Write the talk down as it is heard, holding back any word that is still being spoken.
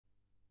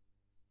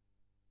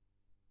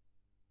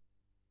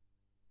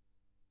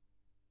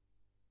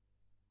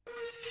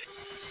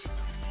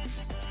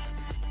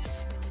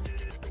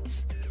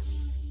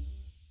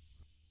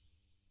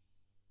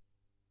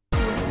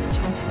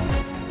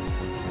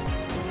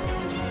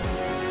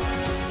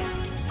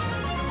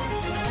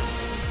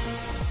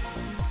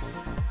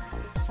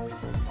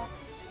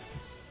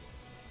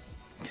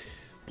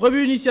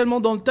Prévu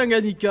initialement dans le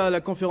Tanganyika, la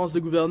conférence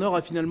des gouverneurs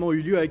a finalement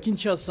eu lieu à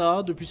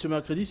Kinshasa depuis ce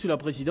mercredi sous la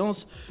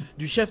présidence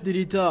du chef de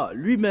l'État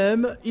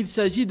lui-même. Il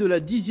s'agit de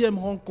la 10e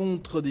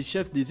rencontre des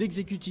chefs des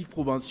exécutifs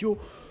provinciaux,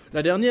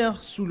 la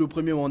dernière sous le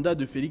premier mandat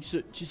de Félix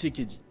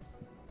Tshisekedi.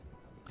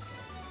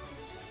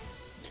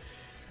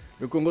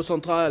 Le Congo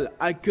central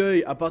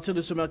accueille à partir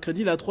de ce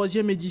mercredi la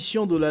 3e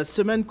édition de la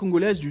Semaine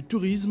congolaise du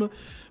tourisme.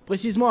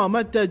 Précisément à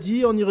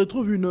Matadi, on y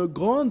retrouve une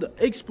grande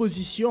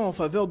exposition en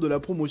faveur de la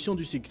promotion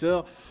du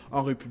secteur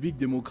en République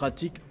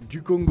démocratique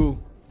du Congo.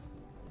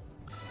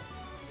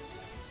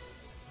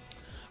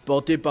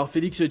 Porté par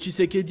Félix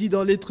Tshisekedi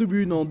dans les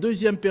tribunes en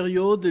deuxième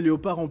période, les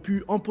Léopards ont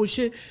pu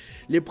empocher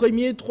les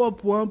premiers 3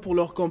 points pour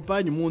leur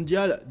campagne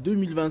mondiale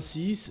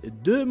 2026.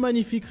 2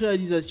 magnifiques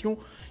réalisations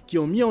qui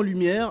ont mis en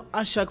lumière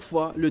à chaque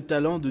fois le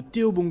talent de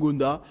Théo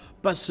Bongonda,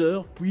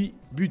 passeur puis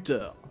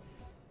buteur.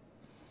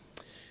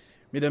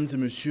 Mesdames et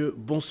messieurs,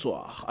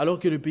 bonsoir. Alors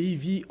que le pays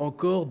vit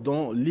encore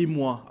dans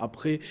l'émoi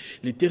après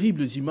les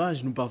terribles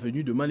images nous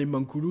parvenues de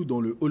Malembankoulou dans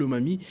le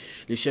Holomami,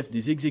 les chefs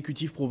des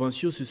exécutifs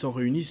provinciaux se sont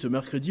réunis ce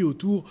mercredi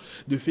autour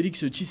de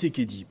Félix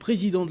Tshisekedi,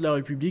 président de la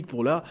République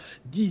pour la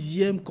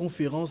 10e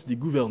conférence des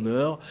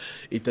gouverneurs.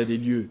 État des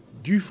lieux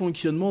du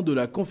fonctionnement de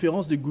la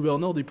conférence des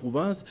gouverneurs des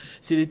provinces,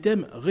 c'est les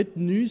thèmes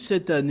retenus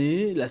cette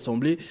année.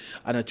 L'Assemblée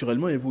a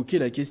naturellement évoqué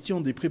la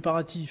question des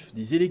préparatifs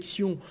des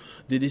élections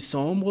de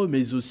décembre,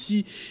 mais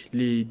aussi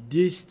les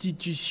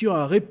destitutions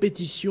à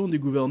répétition des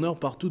gouverneurs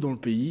partout dans le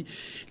pays.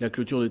 La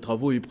clôture des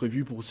travaux est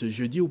prévue pour ce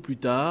jeudi au plus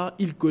tard.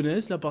 Ils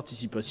connaissent la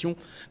participation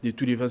de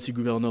tous les 26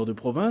 gouverneurs de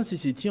province et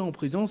se tient en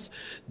présence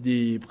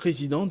des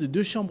présidents des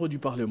 2 chambres du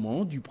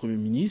Parlement, du Premier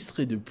ministre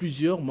et de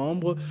plusieurs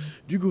membres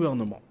du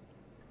gouvernement.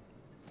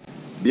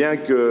 Bien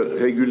que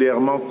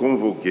régulièrement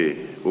convoqués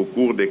au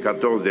cours des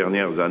 14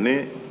 dernières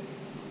années,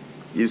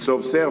 il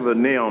s'observe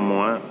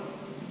néanmoins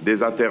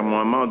des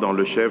atermoiements dans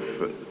le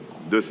chef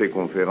de ces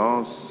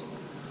conférences,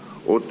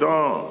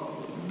 autant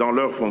dans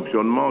leur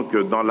fonctionnement que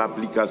dans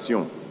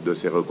l'application de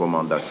ces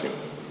recommandations.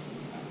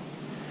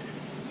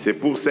 C'est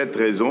pour cette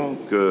raison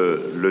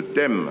que le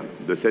thème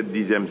de cette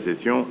 10e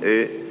session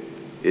est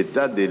 «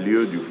 État des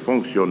lieux du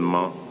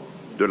fonctionnement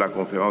de la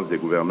conférence des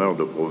gouverneurs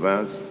de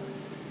province »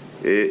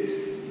 et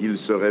il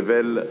se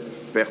révèle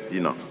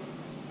pertinent.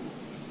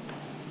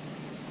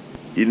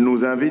 Il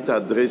nous invite à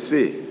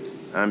dresser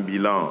un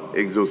bilan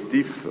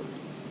exhaustif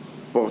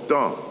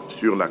portant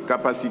sur la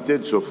capacité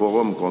de ce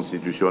forum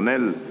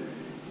constitutionnel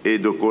et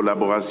de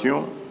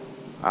collaboration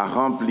à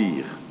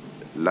remplir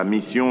la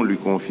mission lui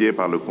confiée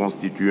par le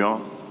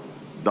Constituant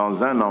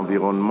dans un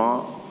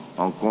environnement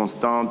en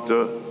constante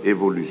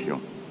évolution.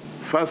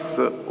 Face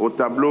au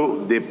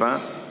tableau dépeint,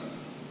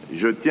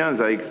 je tiens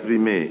à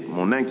exprimer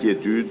mon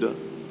inquiétude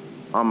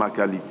en ma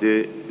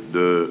qualité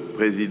de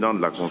président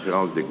de la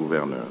conférence des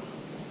gouverneurs.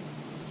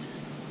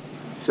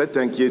 Cette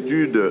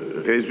inquiétude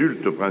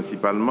résulte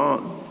principalement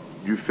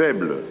du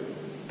faible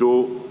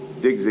taux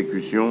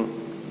d'exécution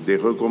des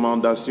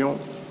recommandations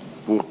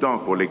pourtant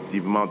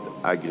collectivement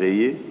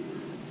agréées,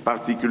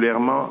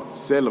 particulièrement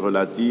celles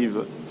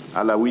relatives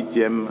à la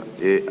 8e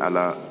et à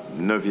la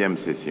 9e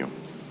session.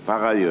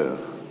 Par ailleurs,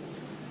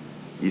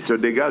 il se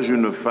dégage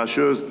une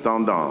fâcheuse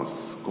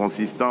tendance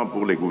consistant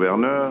pour les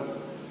gouverneurs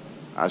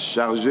à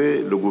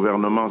charger le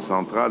gouvernement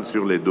central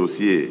sur les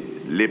dossiers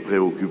les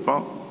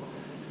préoccupants,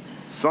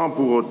 sans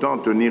pour autant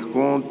tenir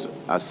compte,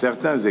 à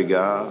certains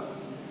égards,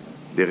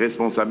 des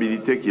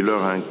responsabilités qui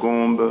leur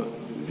incombent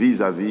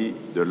vis-à-vis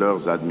de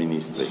leurs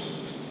administrés.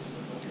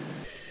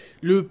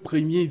 Le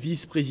premier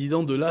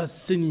vice-président de la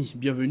CENI,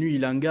 bienvenue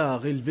Ilanga, a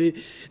relevé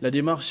la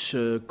démarche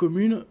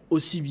commune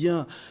aussi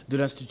bien de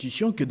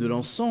l'institution que de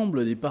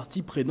l'ensemble des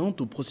parties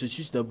prenantes au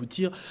processus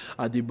d'aboutir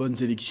à des bonnes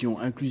élections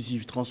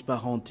inclusives,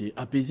 transparentes et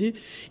apaisées.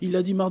 Il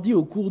l'a dit mardi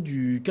au cours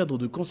du cadre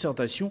de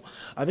concertation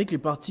avec les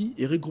partis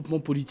et regroupements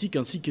politiques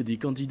ainsi que des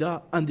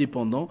candidats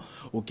indépendants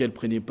auxquels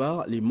prenaient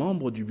part les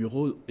membres du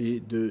bureau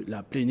et de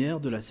la plénière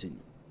de la CENI.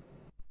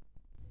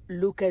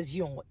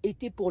 L'occasion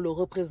était pour le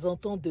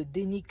représentant de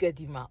Denis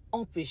Kadima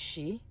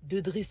empêché de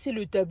dresser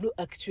le tableau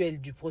actuel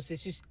du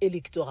processus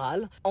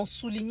électoral en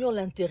soulignant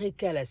l'intérêt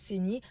qu'a la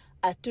CENI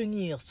à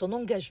tenir son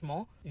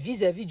engagement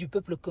vis-à-vis du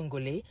peuple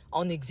congolais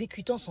en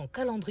exécutant son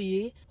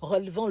calendrier,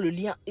 relevant le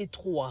lien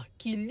étroit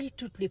qui lie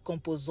toutes les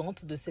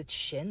composantes de cette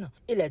chaîne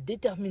et la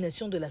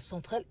détermination de la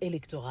centrale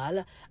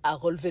électorale à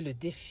relever le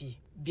défi.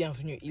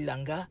 Bienvenue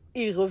Ilanga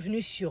est revenu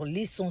sur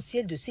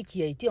l'essentiel de ce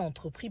qui a été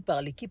entrepris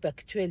par l'équipe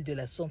actuelle de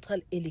la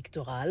centrale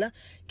électorale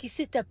qui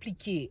s'est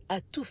appliquée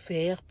à tout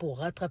faire pour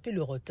rattraper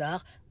le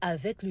retard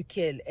avec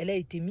lequel elle a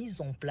été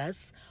mise en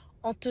place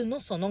en tenant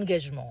son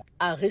engagement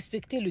à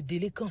respecter le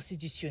délai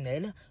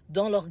constitutionnel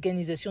dans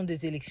l'organisation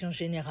des élections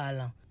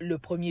générales. Le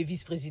premier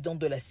vice-président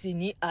de la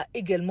CENI a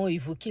également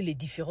évoqué les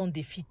différents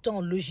défis tant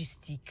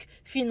logistiques,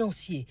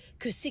 financiers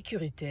que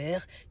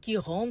sécuritaires qui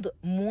rendent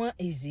moins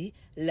aisée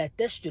la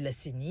tâche de la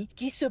CENI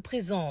qui se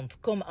présente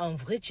comme un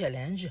vrai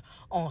challenge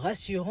en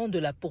rassurant de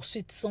la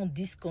poursuite sans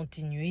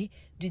discontinuer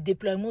du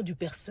déploiement du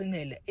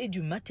personnel et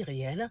du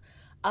matériel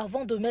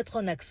avant de mettre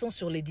un accent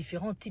sur les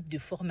différents types de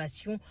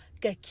formations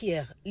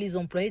qu'acquièrent les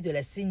employés de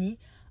la CENI,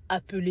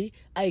 appelés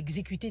à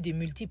exécuter des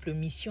multiples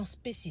missions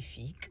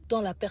spécifiques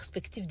dans la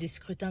perspective des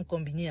scrutins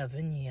combinés à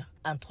venir.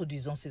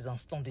 Introduisant ces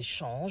instants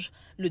d'échange,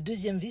 le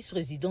deuxième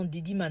vice-président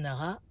Didi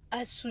Manara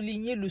a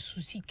souligné le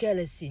souci qu'a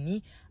la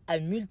CENI à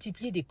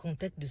multiplier des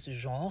contacts de ce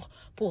genre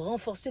pour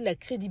renforcer la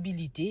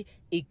crédibilité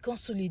et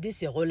consolider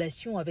ses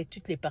relations avec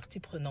toutes les parties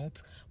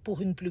prenantes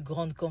pour une plus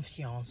grande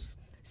confiance.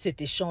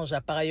 Cet échange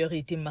a par ailleurs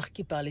été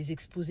marqué par les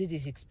exposés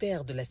des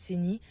experts de la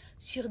CENI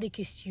sur des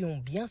questions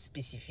bien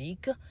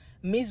spécifiques,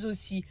 mais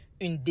aussi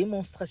une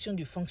démonstration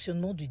du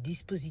fonctionnement du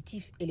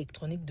dispositif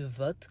électronique de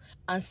vote,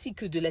 ainsi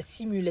que de la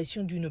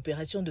simulation d'une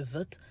opération de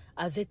vote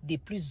avec des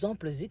plus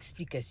amples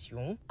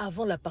explications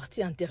avant la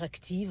partie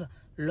interactive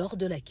lors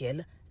de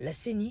laquelle la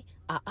CENI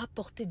a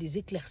apporté des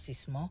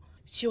éclaircissements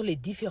sur les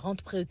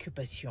différentes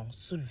préoccupations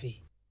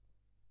soulevées.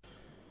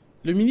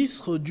 Le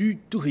ministre du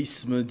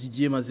Tourisme,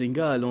 Didier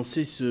Mazenga, a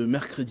lancé ce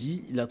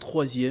mercredi la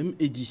 3e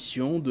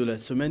édition de la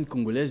semaine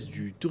congolaise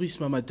du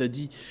tourisme à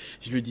Matadi.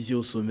 Je le disais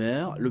au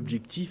sommaire,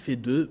 l'objectif est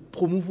de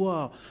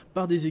promouvoir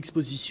par des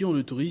expositions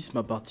le tourisme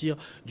à partir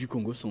du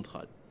Congo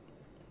central.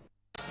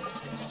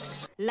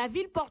 La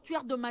ville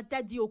portuaire de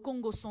Matadi au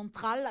Congo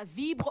central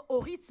vibre au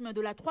rythme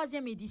de la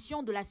 3e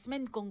édition de la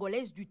semaine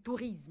congolaise du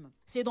tourisme.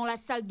 C'est dans la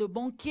salle de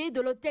banquet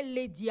de l'hôtel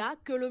Ledia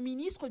que le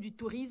ministre du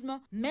Tourisme,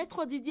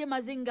 Maître Didier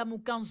Mazenga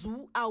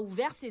Mukanzu, a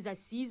ouvert ses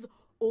assises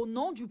au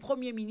nom du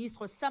Premier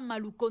ministre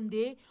Samalou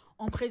Kondé,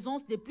 en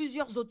présence de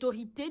plusieurs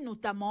autorités,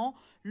 notamment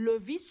le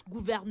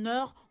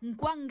vice-gouverneur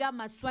Nkwanga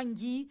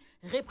Maswangi,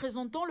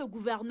 représentant le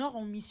gouverneur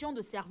en mission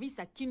de service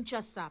à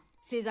Kinshasa.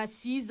 Ces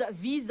assises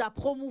visent à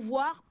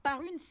promouvoir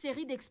par une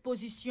série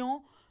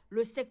d'expositions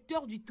le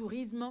secteur du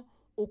tourisme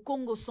au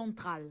Congo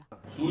central.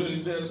 Sous le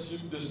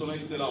leadership de son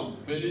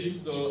Excellence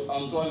Félix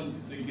Antoine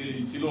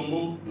Tshisekedi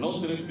Tshilombo,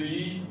 notre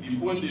pays, du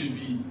point de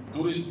vue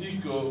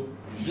touristique,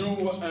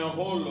 joue un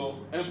rôle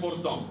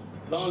important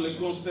dans le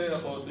concert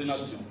des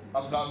nations,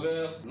 à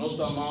travers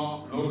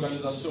notamment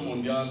l'Organisation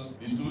mondiale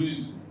du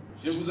tourisme.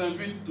 Je vous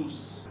invite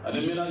tous à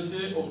ne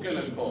ménager aucun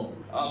effort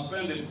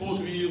afin de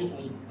produire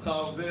au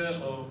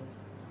travers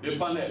des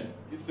panels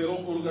qui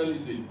seront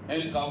organisés un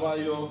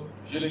travail,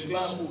 je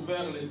déclare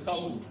ouvert les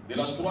travaux de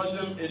la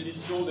 3e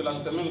édition de la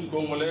semaine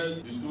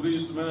congolaise du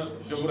tourisme.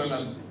 Je vous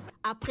remercie.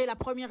 Après la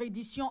première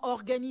édition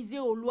organisée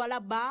au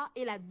Lualaba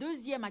et la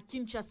 2e à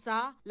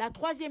Kinshasa, la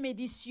 3e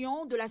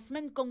édition de la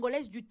semaine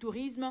congolaise du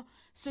tourisme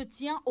se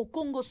tient au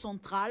Congo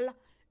central,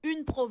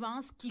 une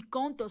province qui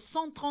compte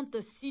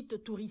 130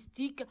 sites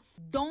touristiques,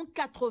 dont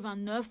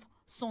 89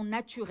 sont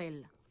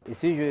naturels.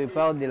 Ici, je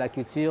parle de la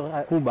culture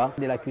Kuba,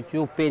 de la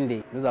culture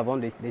Pende. Nous avons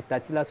des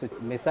statues là, ce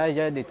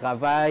message de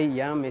travail, il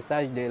y a un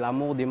message de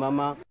l'amour des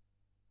mamans.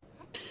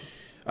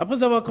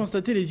 Après avoir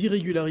constaté les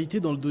irrégularités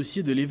dans le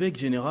dossier de l'évêque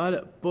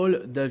général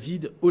Paul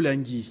David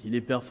Olangui,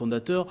 les pères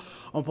fondateurs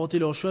ont porté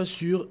leur choix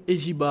sur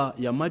Ejiba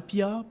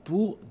Yamapia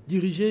pour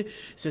diriger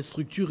cette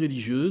structure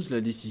religieuse.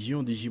 La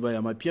décision d'Ejiba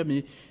Yamapia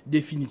met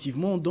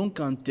définitivement donc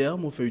un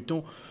terme au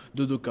feuilleton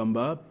de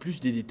Dokamba.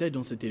 Plus des détails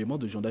dans cet élément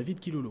de Jean-David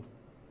Kilolo.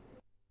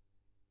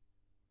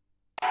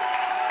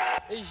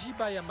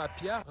 Ejiba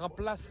Yamapia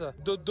remplace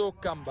Dodo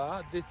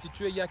Kamba,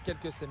 destitué il y a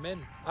quelques semaines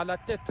à la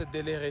tête de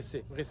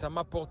l'RSC.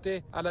 Récemment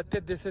porté à la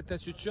tête de cette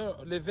institution,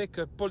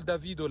 l'évêque Paul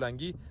David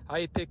Olangui a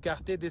été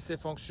écarté de ses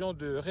fonctions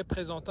de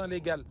représentant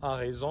légal en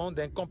raison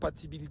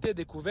d'incompatibilités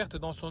découvertes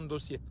dans son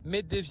dossier,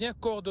 mais devient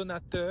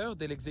coordonnateur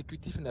de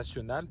l'exécutif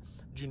national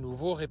du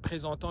nouveau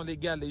représentant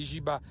légal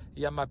Ejiba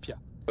Yamapia.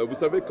 Vous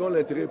savez, quand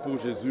l'intérêt est pour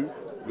Jésus,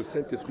 le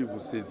Saint-Esprit vous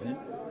saisit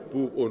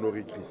pour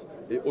honorer Christ.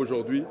 Et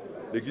aujourd'hui,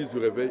 l'Église du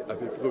Réveil a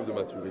fait preuve de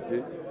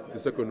maturité. C'est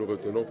ça que nous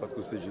retenons parce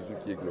que c'est Jésus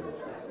qui est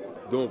glorifié.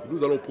 Donc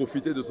nous allons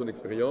profiter de son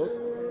expérience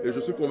et je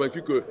suis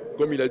convaincu que,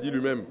 comme il a dit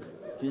lui-même,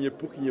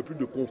 pour qu'il n'y ait plus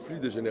de conflit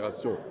des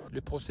générations.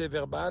 Le procès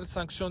verbal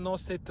sanctionnant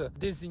cette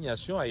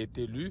désignation a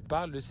été lu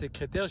par le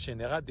secrétaire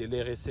général de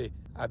l'RSC,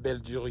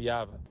 Abel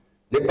Duriave.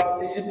 Les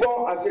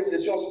participants à cette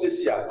session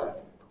spéciale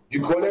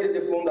du Collège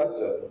des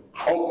fondateurs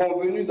ont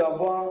convenu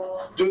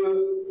d'avoir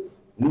 2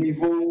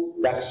 niveaux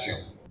d'action.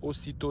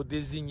 Aussitôt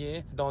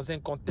désigné dans un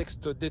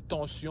contexte de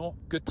tension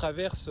que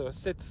traverse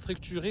cette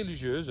structure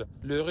religieuse,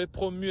 le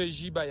repromu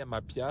Ejiba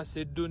Yamapia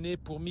s'est donné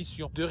pour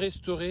mission de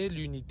restaurer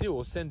l'unité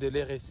au sein de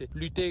l'RSC,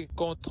 lutter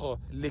contre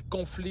les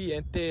conflits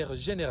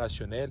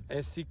intergénérationnels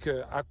ainsi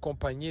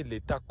qu'accompagner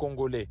l'État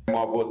congolais.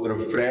 Moi, votre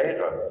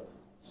frère,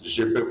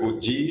 je peux vous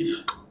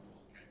dire,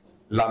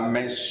 la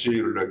main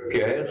sur le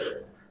cœur,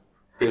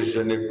 que je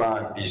n'ai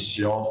pas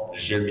ambition,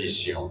 j'ai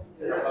mission.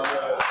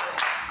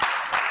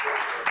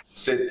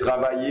 c'est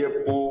travailler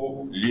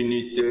pour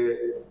l'unité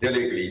de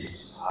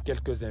l'Église.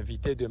 Quelques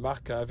invités de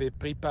marque avaient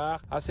pris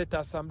part à cette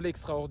assemblée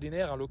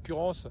extraordinaire, en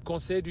l'occurrence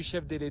conseil du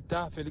chef de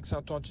l'État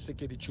Félix-Antoine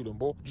Tshisekedi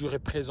Tshilombo, du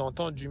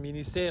représentant du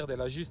ministère de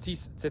la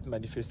Justice. Cette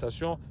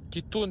manifestation,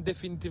 qui tourne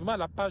définitivement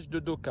la page de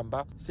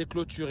Dokamba, s'est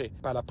clôturée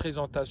par la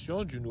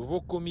présentation du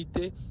nouveau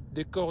comité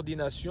de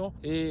coordination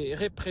et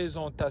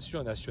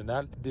représentation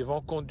nationale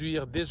devant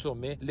conduire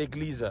désormais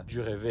l'Église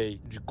du réveil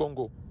du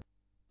Congo.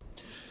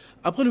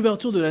 Après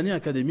l'ouverture de l'année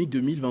académique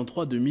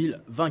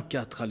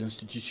 2023-2024 à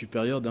l'Institut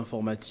supérieur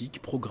d'informatique,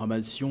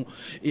 programmation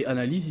et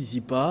analyse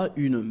ISIPA,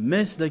 une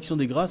messe d'action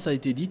des grâces a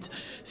été dite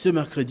ce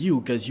mercredi,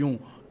 occasion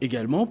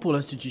également pour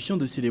l'institution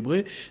de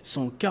célébrer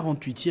son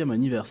 48e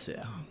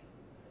anniversaire.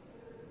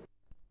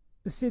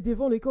 C'est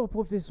devant les corps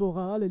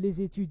professoral,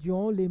 les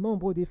étudiants, les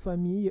membres des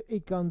familles,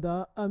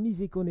 Ekanda,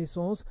 amis et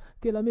connaissances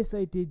que la messe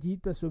a été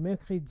dite ce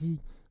mercredi.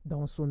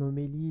 Dans son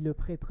homélie, le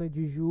prêtre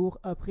du jour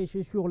a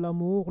prêché sur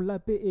l'amour, la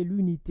paix et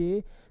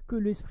l'unité, que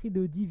l'esprit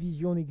de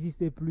division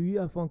n'existait plus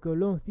afin que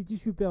l'Institut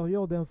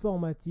supérieur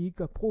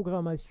d'informatique,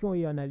 programmation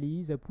et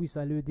analyse puisse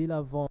aller de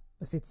l'avant.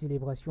 Cette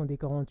célébration des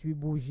 48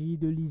 bougies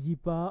de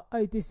l'ISIPA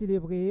a été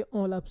célébrée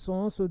en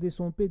l'absence de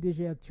son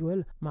PDG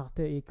actuel,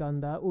 Martin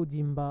Ekanda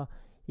Odimba.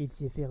 Il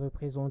s'est fait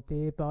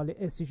représenter par le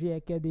SG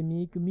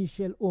académique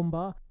Michel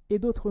Omba et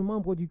d'autres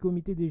membres du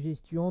comité de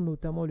gestion,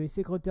 notamment le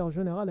secrétaire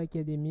général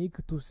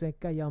académique Toussaint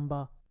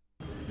Kayamba.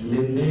 Il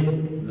est né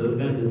le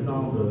 20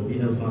 décembre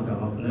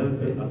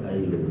 1949 à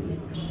Kaïlo.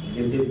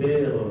 Il était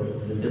père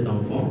de 7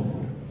 enfants.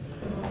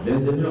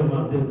 L'ingénieur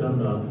Martin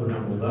Kanda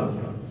Konamoga,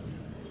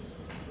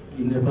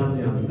 il n'est pas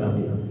né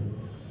handicapé.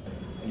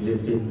 Il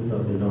était tout à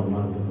fait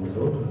normal comme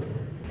nous autres.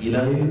 Il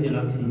a eu un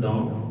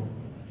accident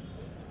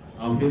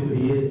en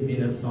février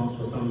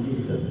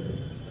 1970.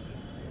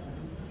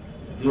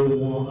 2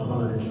 mois avant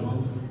la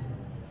naissance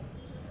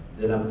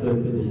de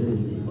l'actuel PDG de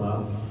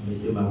l'ISIPA,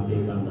 M.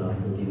 Martin Kanda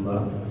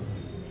Odimba,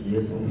 qui est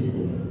son fils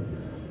aîné.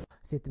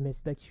 Cette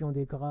messe d'action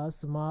des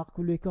grâces marque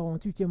le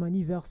 48e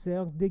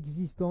anniversaire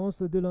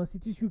d'existence de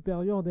l'Institut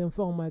supérieur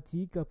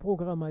d'informatique,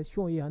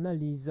 programmation et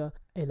analyse.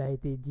 Elle a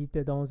été dite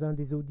dans un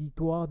des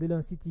auditoires de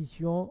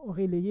l'institution,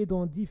 relayée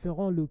dans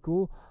différents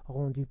locaux,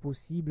 rendue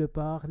possible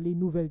par les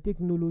nouvelles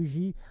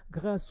technologies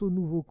grâce au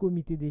nouveau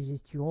comité de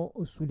gestion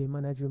sous le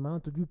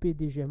management du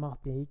PDG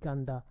Martin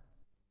Kanda.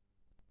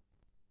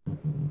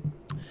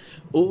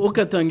 Au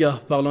Katanga,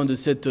 parlant de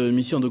cette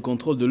mission de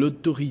contrôle de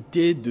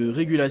l'autorité de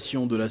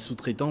régulation de la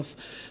sous-traitance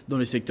dans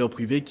le secteur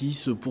privé qui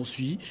se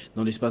poursuit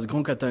dans l'espace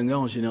Grand Katanga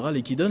en général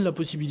et qui donne la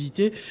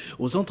possibilité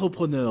aux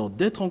entrepreneurs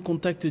d'être en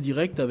contact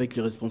direct avec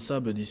les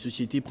responsables des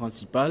sociétés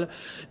principales,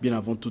 bien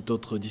avant toute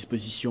autre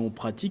disposition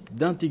pratique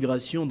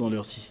d'intégration dans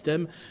leurs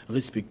systèmes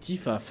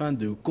respectifs afin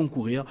de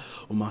concourir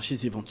aux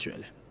marchés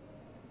éventuels.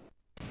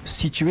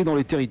 Située dans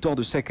le territoire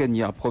de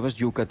Sakania, province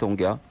du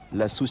Haut-Katanga,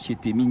 la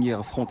société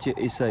minière Frontière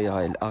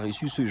SARL a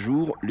reçu ce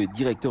jour le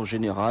directeur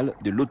général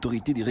de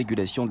l'autorité des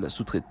régulations de la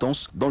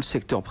sous-traitance dans le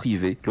secteur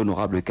privé,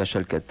 l'honorable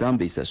Kachal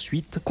Katambe et sa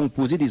suite,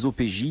 composée des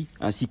OPJ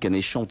ainsi qu'un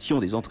échantillon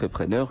des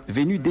entrepreneurs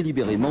venus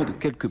délibérément de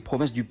quelques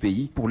provinces du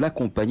pays pour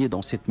l'accompagner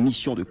dans cette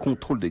mission de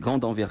contrôle de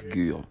grande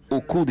envergure. Au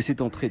cours de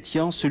cet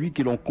entretien, celui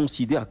que l'on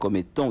considère comme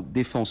étant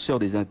défenseur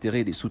des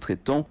intérêts des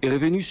sous-traitants est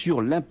revenu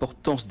sur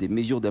l'importance des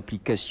mesures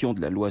d'application de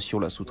la loi sur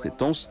la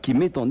sous-traitance qui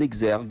met en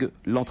exergue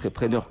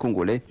l'entrepreneur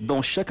congolais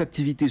dans chaque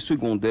activité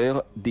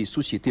secondaire des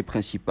sociétés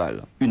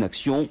principales. Une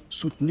action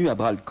soutenue à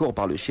bras-le-corps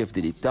par le chef de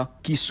l'État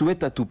qui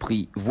souhaite à tout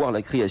prix voir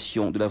la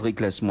création de la vraie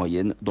classe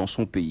moyenne dans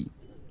son pays.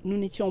 Nous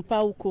n'étions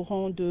pas au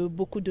courant de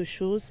beaucoup de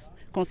choses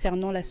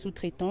concernant la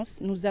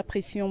sous-traitance. Nous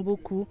apprécions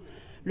beaucoup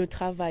le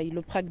travail,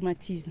 le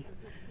pragmatisme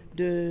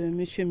de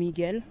M.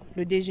 Miguel,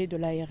 le DG de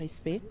la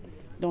RSP,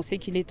 dans ce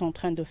qu'il est en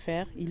train de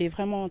faire. Il est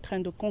vraiment en train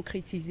de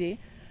concrétiser.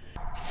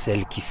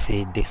 Celle qui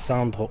sait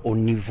descendre au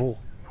niveau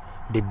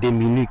des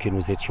démunis que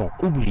nous étions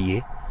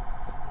oubliés,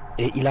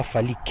 et il a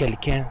fallu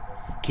quelqu'un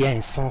qui a un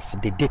sens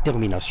de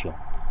détermination,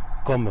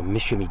 comme M.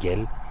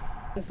 Miguel.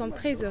 Nous sommes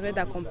très heureux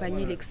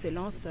d'accompagner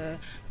l'excellence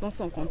dans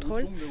son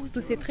contrôle.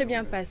 Tout s'est très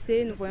bien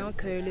passé. Nous voyons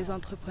que les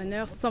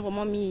entrepreneurs sont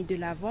vraiment mis de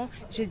l'avant.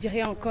 Je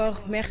dirais encore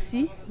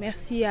merci.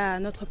 Merci à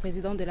notre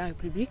président de la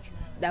République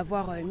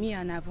d'avoir mis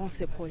en avant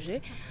ces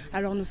projets.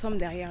 Alors nous sommes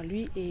derrière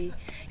lui et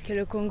que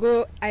le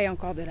Congo aille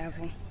encore de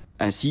l'avant.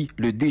 Ainsi,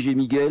 le DG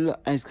Miguel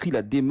inscrit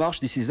la démarche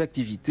de ses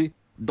activités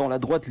dans la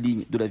droite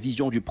ligne de la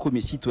vision du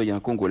premier citoyen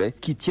congolais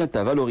qui tient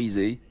à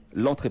valoriser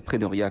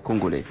l'entrepreneuriat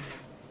congolais.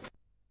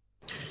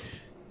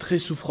 Très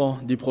souffrant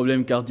des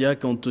problèmes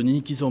cardiaques,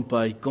 Anthony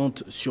Kizompaï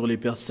compte sur les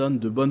personnes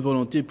de bonne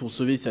volonté pour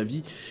sauver sa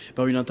vie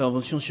par une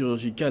intervention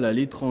chirurgicale à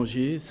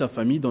l'étranger. Sa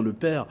famille, dont le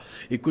père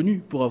est connu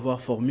pour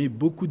avoir formé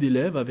beaucoup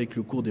d'élèves avec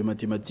le cours des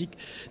mathématiques,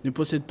 ne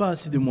possède pas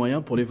assez de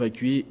moyens pour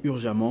l'évacuer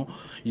urgemment.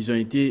 Ils ont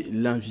été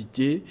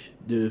l'invité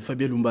de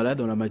Fabien Lumbala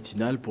dans la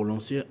matinale pour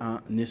lancer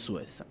un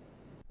SOS.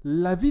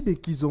 La vie de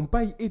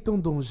Kizompaï est en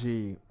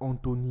danger.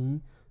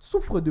 Anthony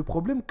souffre de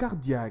problèmes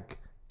cardiaques.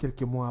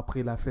 Quelques mois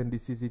après la fin de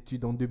ses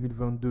études en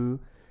 2022,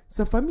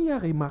 sa famille a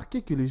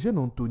remarqué que le jeune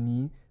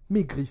Anthony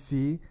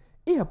maigrissait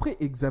et après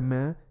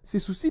examen, ses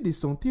soucis de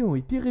santé ont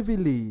été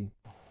révélés.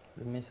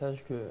 Le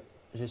message que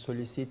je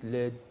sollicite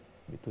l'aide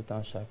de tout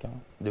un chacun,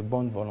 de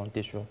bonne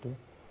volonté surtout.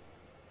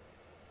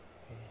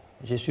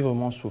 Je suis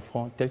vraiment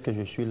souffrant, tel que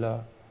je suis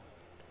là.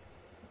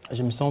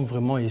 Je me sens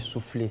vraiment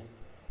essoufflé.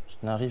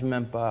 Je n'arrive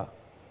même pas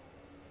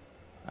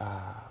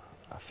à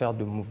faire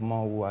de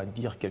mouvement ou à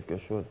dire quelque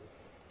chose.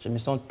 Je me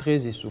sens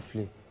très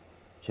essoufflé.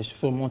 Je suis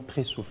vraiment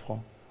très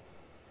souffrant.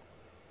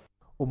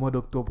 Au mois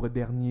d'octobre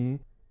dernier,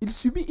 il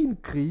subit une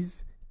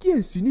crise qui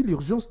insinue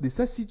l'urgence de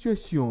sa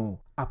situation.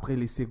 Après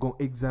les seconds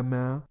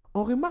examens,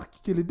 on remarque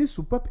que les deux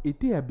soupapes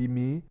étaient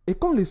abîmées et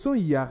quand le sang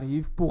y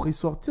arrive, pour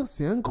ressortir,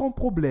 c'est un grand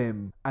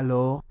problème.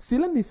 Alors,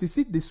 cela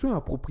nécessite des soins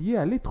appropriés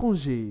à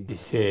l'étranger.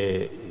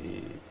 C'est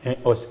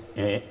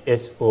un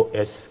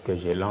SOS que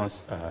je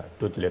lance à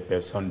toutes les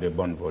personnes de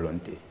bonne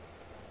volonté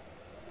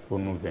pour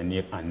nous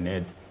venir en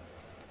aide,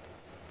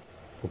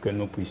 pour que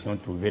nous puissions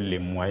trouver les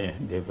moyens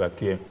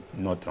d'évacuer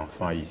notre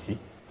enfant ici,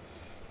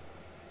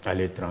 à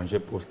l'étranger,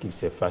 pour qu'il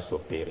se fasse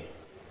opérer.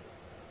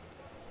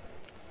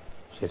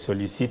 Je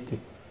sollicite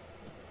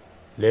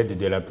l'aide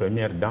de la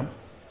première dame,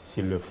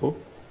 s'il le faut.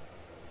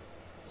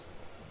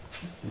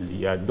 Il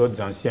y a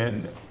d'autres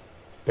anciennes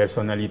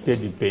personnalités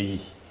du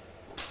pays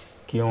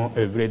qui ont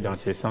œuvré dans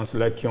ce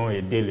sens-là, qui ont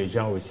aidé les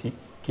gens aussi,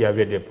 qui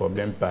avaient des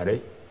problèmes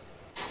pareils.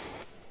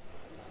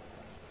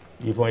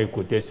 Ils vont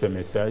écouter ce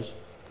message.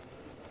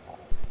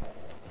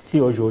 Si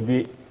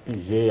aujourd'hui,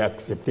 j'ai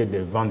accepté de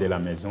vendre la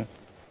maison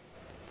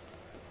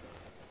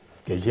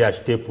que j'ai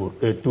achetée pour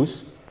eux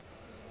tous,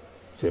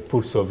 c'est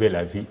pour sauver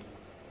la vie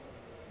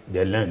de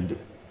l'un d'eux.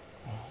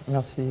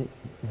 Merci,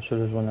 monsieur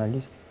le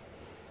journaliste.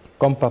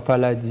 Comme papa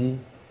l'a dit,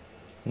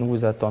 nous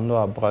vous attendons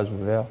à bras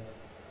ouverts.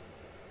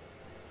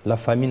 La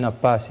famille n'a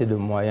pas assez de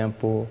moyens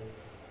pour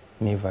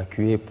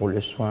m'évacuer pour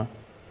le soin.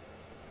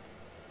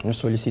 Nous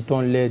sollicitons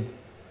l'aide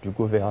du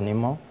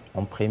gouvernement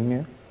en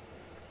premier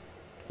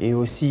et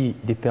aussi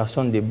des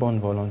personnes de bonne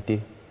volonté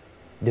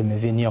de me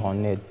venir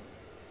en aide.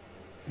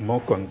 Mon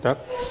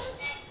contact,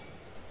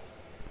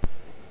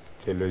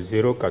 c'est le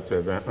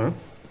 081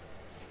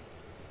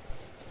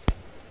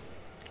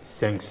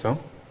 500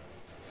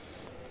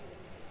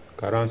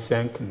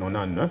 45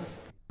 99.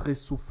 Très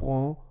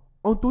souffrant,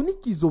 Anthony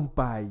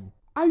Kizompaï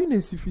a une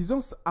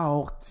insuffisance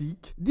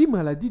aortique, dit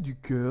maladie du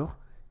cœur,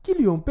 qui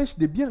lui empêche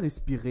de bien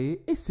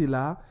respirer et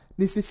cela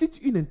nécessite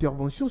une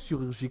intervention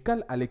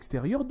chirurgicale à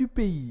l'extérieur du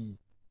pays.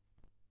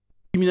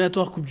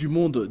 Éliminatoire Coupe du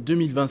Monde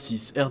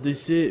 2026,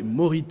 RDC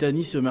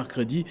Mauritanie ce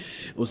mercredi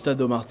au Stade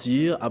de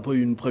Martyrs. Après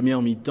une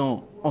première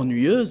mi-temps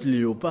ennuyeuse, les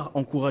Léopards,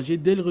 encouragés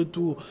dès le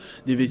retour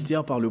des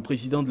vestiaires par le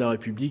président de la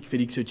République,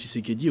 Félix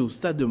Tshisekedi, au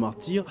Stade de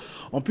Martyrs,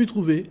 ont pu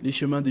trouver les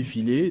chemins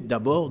défilés,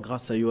 d'abord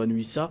grâce à Yohan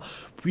Wissa,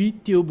 puis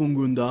Théo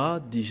Bongonda,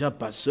 déjà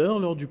passeur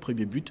lors du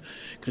premier but.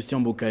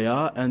 Christian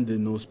Bokaya, un de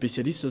nos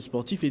spécialistes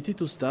sportifs,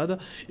 était au stade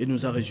et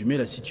nous a résumé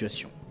la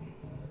situation.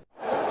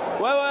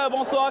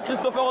 Bonsoir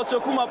Christopher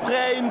Otchokoum.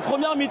 Après une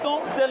première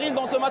mi-temps stérile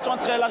dans ce match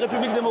entre la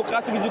République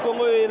démocratique du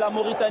Congo et la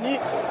Mauritanie,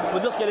 il faut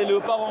dire que les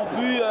Léopards ont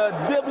pu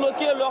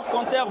débloquer leur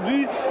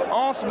counter-but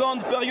en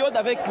seconde période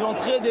avec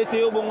l'entrée de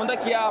Théo Bongonda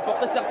qui a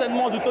apporté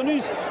certainement du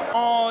tonus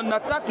en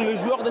attaque. Le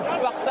joueur de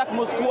Spartak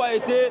Moscou a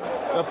été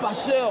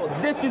passeur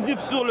décisif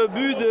sur le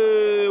but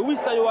de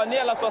Wissa Yohane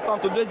à la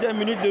 62e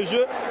minute de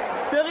jeu.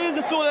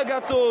 Cerise sur le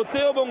gâteau,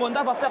 Théo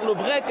Bongonda va faire le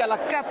break à la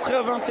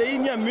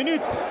 81e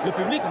minute. Le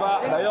public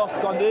va d'ailleurs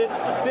scander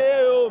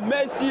Théo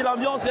Messi.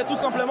 L'ambiance est tout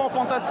simplement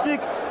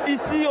fantastique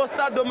ici au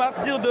stade de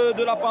Martyrs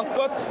de la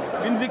Pentecôte.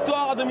 Une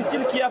victoire à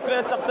domicile qui a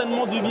fait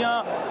certainement du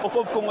bien aux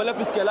fauves congolais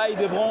puisque là ils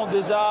devront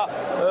déjà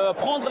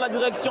prendre la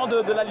direction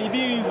de la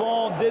Libye. Ils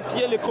vont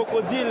défier les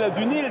crocodiles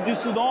du Nil du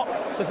Soudan.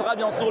 Ce sera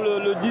bien sûr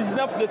le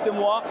 19 de ce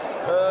mois.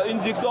 Une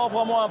victoire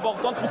vraiment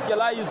importante puisque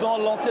là ils ont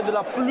lancé de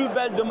la plus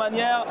belle de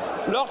manière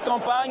leur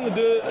campagne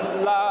de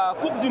la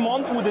Coupe du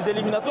Monde ou des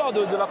éliminatoires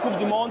de la Coupe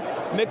du Monde.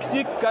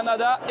 Mexique,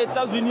 Canada,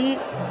 États-Unis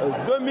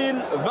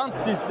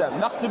 2026.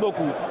 Merci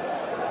beaucoup.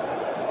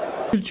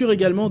 Culture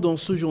également dans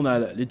ce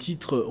journal. Le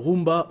titre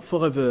Rumba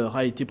Forever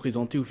a été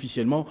présenté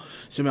officiellement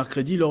ce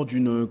mercredi lors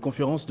d'une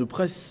conférence de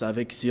presse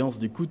avec séance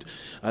d'écoute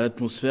à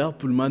l'atmosphère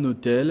Pullman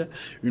Hotel,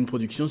 une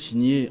production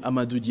signée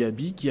Amadou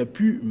Diaby qui a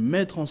pu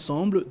mettre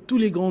ensemble tous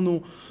les grands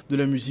noms de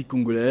la musique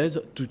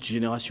congolaise, toutes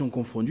générations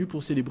confondues,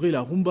 pour célébrer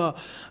la rumba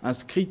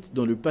inscrite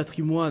dans le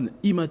patrimoine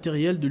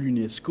immatériel de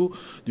l'UNESCO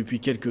depuis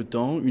quelques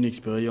temps, une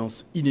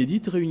expérience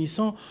inédite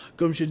réunissant,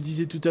 comme je le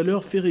disais tout à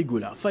l'heure,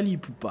 Ferregola, Fally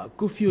Ipupa,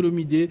 Kofi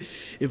Olomide,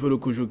 Evolo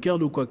Joker,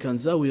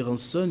 Lokwakanza,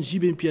 Weranson,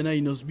 Jibem Piana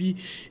Inosbi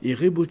et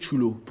Rebo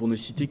Chulo, pour ne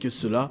citer que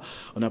cela.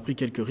 On a pris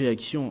quelques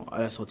réactions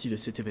à la sortie de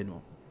cet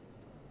événement.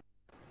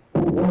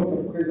 Pour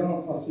votre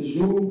présence à ce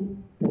jour,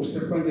 pour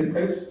ce point de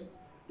presse,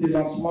 du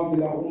lancement de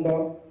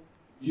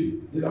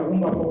la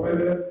rumba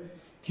Forever,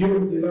 qui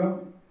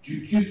au-delà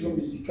du titre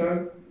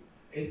musical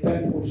est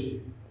un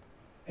projet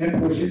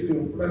qui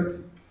reflète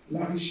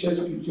la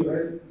richesse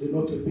culturelle de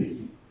notre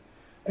pays,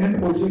 un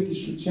projet qui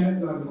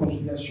soutient la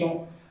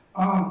réconciliation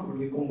entre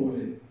les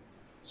Congolais.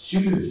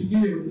 Sur le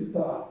figure des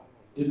stars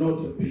de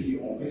notre pays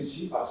ont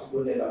réussi à se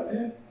donner la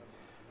main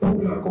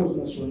pour la cause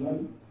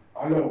nationale,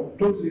 alors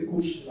toutes les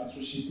couches de la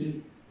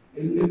société,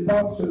 elle n'est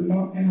pas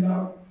seulement un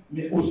art,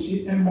 mais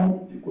aussi un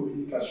mode de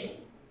communication,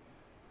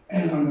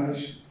 un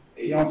langage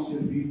ayant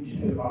servi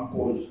différentes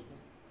causes,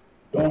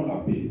 dont la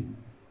paix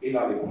et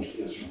la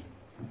réconciliation.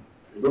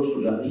 Lorsque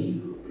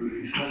j'arrive,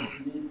 je suis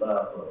fasciné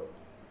par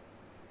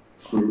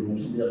ce que je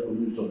considère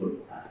comme une sorte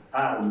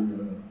d'arme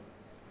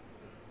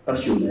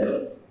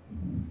passionnelle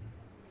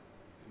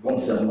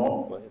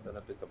concernant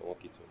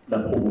la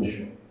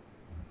promotion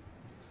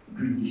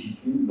d'une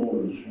discipline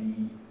dont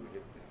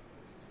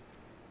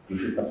je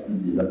fais partie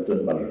des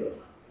acteurs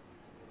majeurs.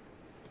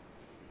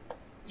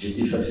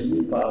 J'étais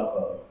fasciné par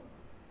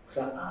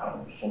sa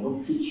arme, son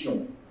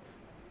obsession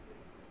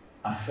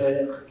à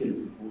faire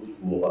quelque chose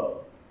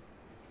pour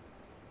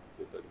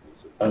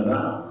un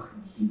art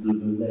qui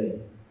devenait...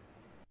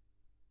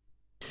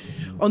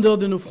 En dehors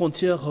de nos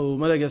frontières, au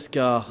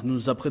Madagascar,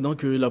 nous apprenons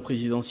que la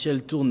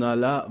présidentielle tourne à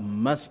la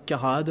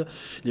mascarade.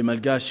 Les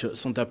Malgaches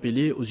sont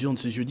appelés aux urnes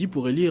ce jeudi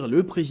pour élire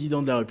le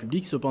président de la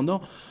République.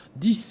 Cependant,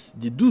 10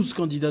 des 12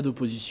 candidats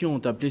d'opposition ont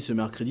appelé ce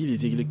mercredi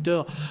les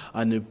électeurs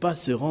à ne pas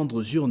se rendre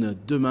aux urnes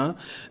demain.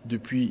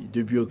 Depuis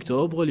début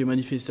octobre, les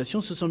manifestations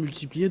se sont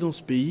multipliées dans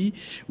ce pays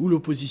où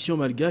l'opposition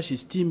malgache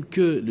estime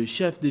que le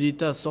chef de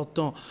l'État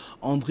sortant,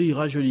 Andry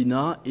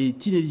Rajoelina,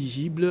 est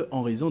inéligible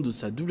en raison de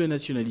sa double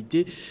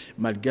nationalité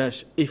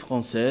malgache et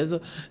française.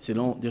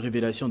 Selon des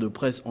révélations de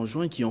presse en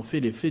juin qui ont fait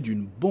l'effet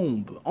d'une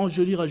bombe,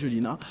 Andry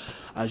Rajoelina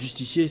a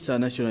justifié sa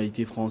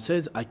nationalité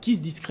française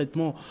acquise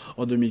discrètement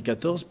en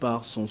 2014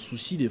 par son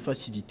souci de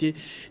faciliter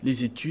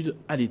les études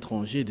à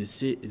l'étranger de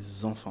ses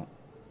enfants.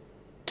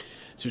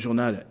 Ce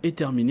journal est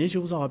terminé. Je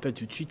vous en rappelle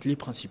tout de suite les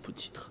principaux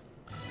titres.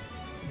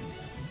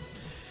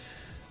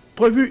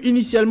 Prévu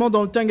initialement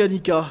dans le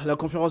Tanganyika, la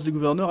conférence des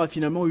gouverneurs a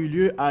finalement eu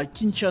lieu à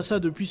Kinshasa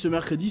depuis ce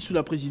mercredi sous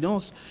la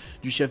présidence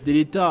du chef de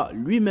l'État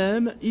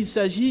lui-même. Il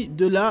s'agit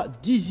de la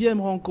 10e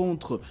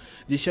rencontre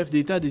des chefs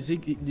d'État,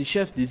 des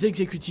chefs des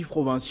exécutifs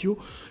provinciaux,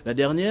 la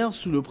dernière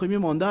sous le premier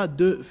mandat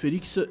de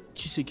Félix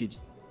Tshisekedi.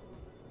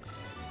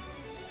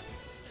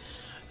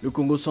 Le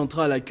Congo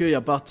central accueille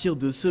à partir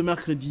de ce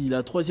mercredi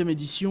la 3e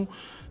édition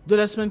de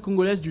la semaine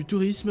congolaise du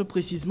tourisme,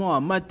 précisément à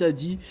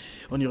Matadi.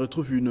 On y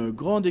retrouve une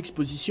grande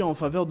exposition en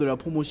faveur de la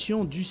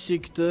promotion du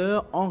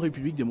secteur en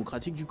République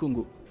démocratique du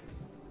Congo.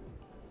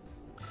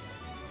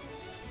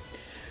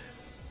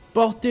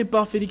 Porté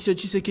par Félix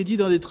Tshisekedi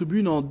dans les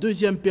tribunes en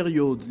deuxième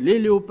période, les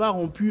Léopards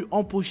ont pu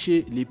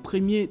empocher les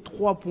premiers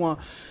 3 points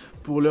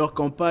pour leur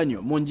campagne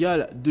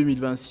mondiale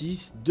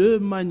 2026. Deux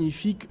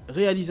magnifiques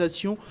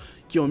réalisations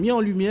qui ont mis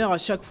en lumière à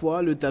chaque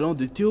fois le talent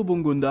de Théo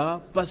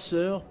Bongonda,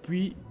 passeur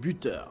puis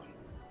buteur.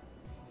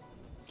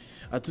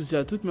 À tous et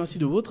à toutes, merci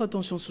de votre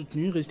attention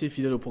soutenue. Restez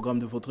fidèles au programme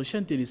de votre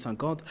chaîne Télé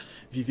 50.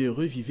 Vivez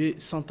heureux, vivez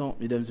 100 ans,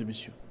 mesdames et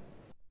messieurs.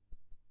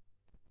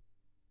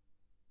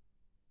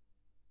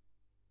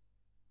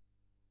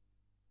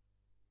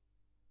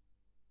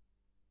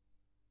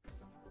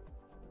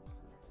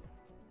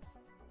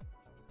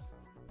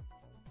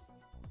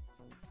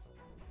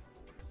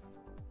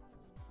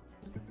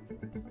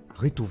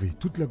 Retrouvez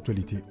toute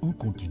l'actualité en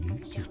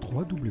continu sur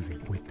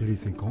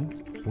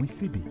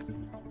www.tele50.cd.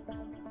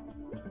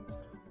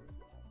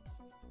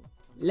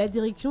 La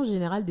Direction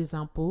générale des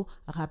impôts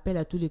rappelle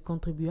à tous les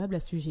contribuables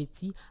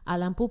assujettis à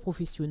l'impôt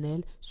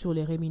professionnel sur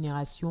les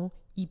rémunérations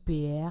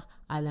IPR,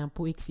 à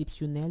l'impôt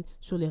exceptionnel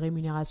sur les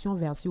rémunérations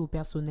versées au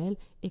personnel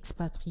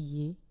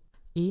expatrié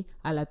et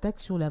à la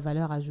taxe sur la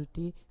valeur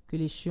ajoutée que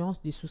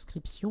l'échéance des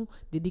souscriptions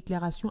des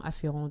déclarations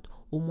afférentes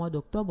au mois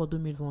d'octobre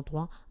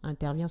 2023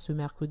 intervient ce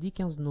mercredi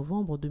 15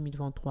 novembre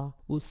 2023.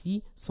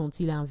 Aussi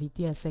sont-ils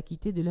invités à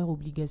s'acquitter de leurs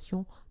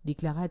obligations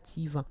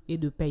déclaratives et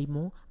de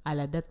paiement à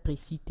la date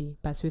précitée.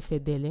 Passé ces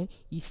délais,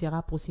 il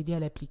sera procédé à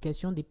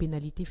l'application des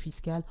pénalités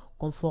fiscales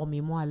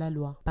conformément à la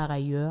loi. Par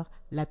ailleurs,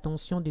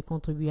 l'attention des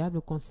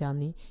contribuables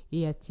concernés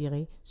est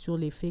attirée sur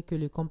les faits que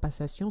les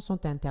compensations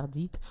sont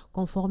interdites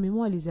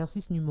conformément à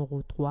l'exercice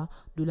numéro 3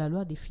 de la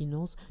loi des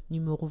finances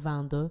numéro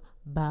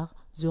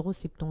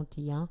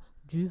 22/071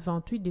 du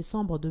 28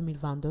 décembre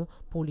 2022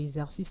 pour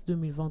l'exercice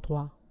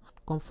 2023.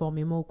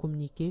 Conformément au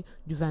communiqué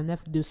du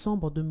 29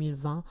 décembre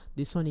 2020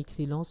 de son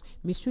Excellence,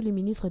 Messieurs les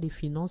ministres des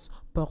Finances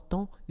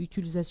portant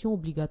utilisation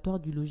obligatoire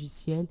du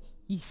logiciel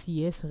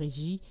ICS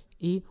Régie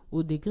et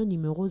au décret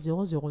numéro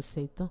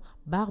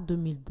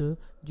 007/2002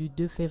 du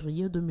 2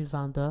 février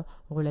 2022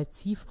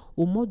 relatif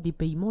au mode de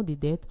paiement des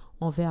dettes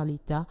envers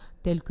l'État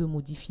tel que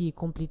modifié et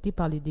complété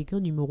par les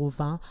décrets numéro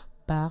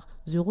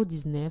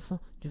 20/019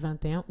 du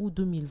 21 août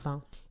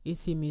 2020. Et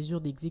ces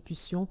mesures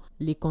d'exécution,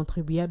 les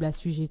contribuables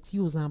assujettis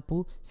aux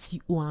impôts si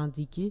haut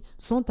indiqués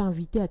sont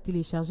invités à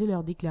télécharger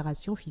leur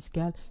déclaration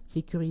fiscale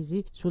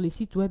sécurisée sur les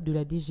sites web de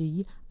la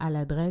DGI à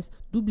l'adresse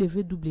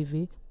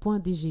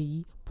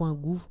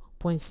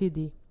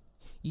www.dgi.gouv.cd.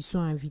 Ils sont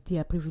invités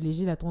à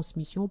privilégier la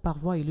transmission par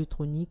voie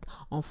électronique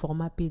en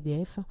format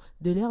PDF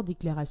de leur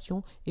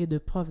déclaration et de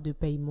preuves de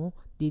paiement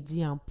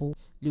dédiées à impôts.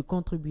 Les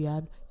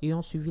contribuables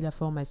ayant suivi la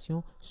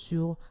formation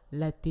sur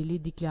la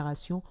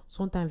télédéclaration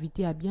sont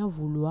invités à bien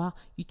vouloir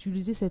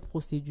utiliser cette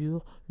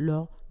procédure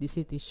lors de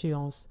cette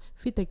échéance.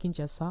 Fait à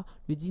Kinshasa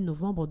le 10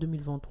 novembre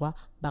 2023,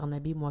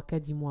 Barnabé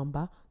Mwakadi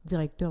Mwamba,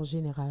 directeur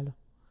général.